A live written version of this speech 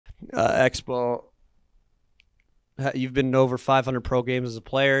Expo, you've been in over 500 pro games as a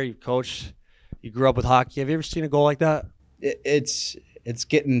player. You've coached. You grew up with hockey. Have you ever seen a goal like that? It's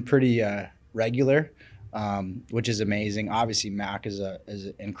getting pretty regular, which is amazing. Obviously, Mac is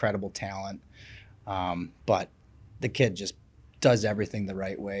an incredible talent, but the kid just does everything the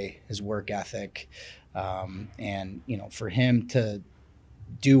right way. His work ethic, and for him to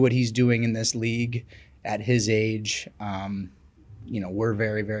do what he's doing in this league at his age. We're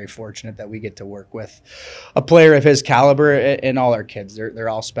very, very fortunate that we get to work with a player of his caliber, and all our kids. They're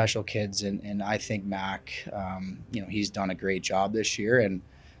all special kids, and I think Mac, he's done a great job this year. And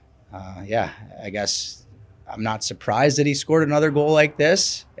I guess I'm not surprised that he scored another goal like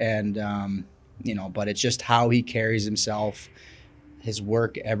this. And but it's just how he carries himself, his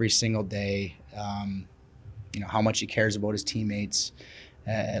work every single day. How much he cares about his teammates.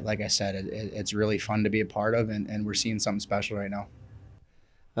 Like I said, it's really fun to be a part of, and we're seeing something special right now.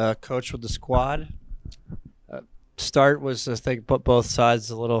 Coach with the squad. Start was, I think, put both sides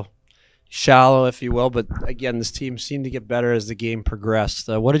a little shallow, if you will. But again, this team seemed to get better as the game progressed.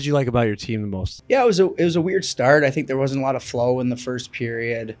 What did you like about your team the most? Yeah, it was a weird start. I think there wasn't a lot of flow in the first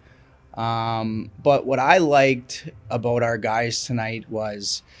period. But what I liked about our guys tonight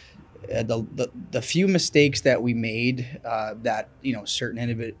was the few mistakes that we made, that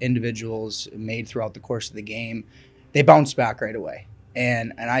certain individuals made throughout the course of the game. They bounced back right away,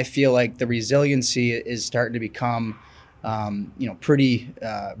 and I feel like the resiliency is starting to become pretty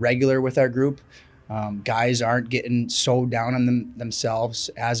regular with our group. Guys aren't getting so down on themselves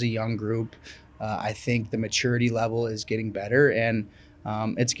as a young group. I think the maturity level is getting better, and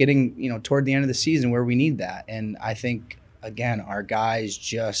it's getting toward the end of the season where we need that. And I think, again, our guys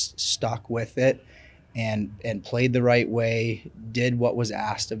just stuck with it and played the right way, did what was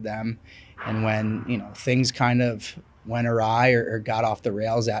asked of them. And when, things kind of went awry or got off the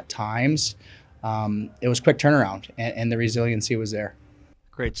rails at times, it was quick turnaround, and the resiliency was there.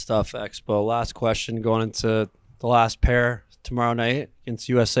 Great stuff, Expo. Last question going into the last pair tomorrow night against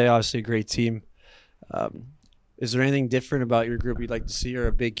USA. Obviously a great team. Is there anything different about your group you'd like to see, or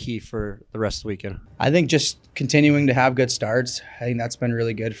a big key for the rest of the weekend? I think just continuing to have good starts. I think that's been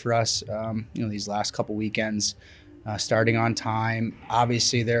really good for us, these last couple weekends, starting on time.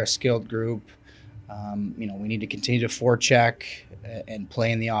 Obviously, they're a skilled group. We need to continue to forecheck and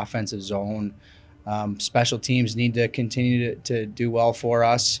play in the offensive zone. Special teams need to continue to do well for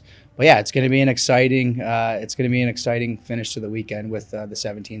us. But yeah, it's going to be an exciting finish to the weekend with the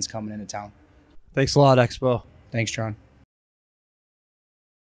 17s coming into town. Thanks a lot, Expo. Thanks, Tron.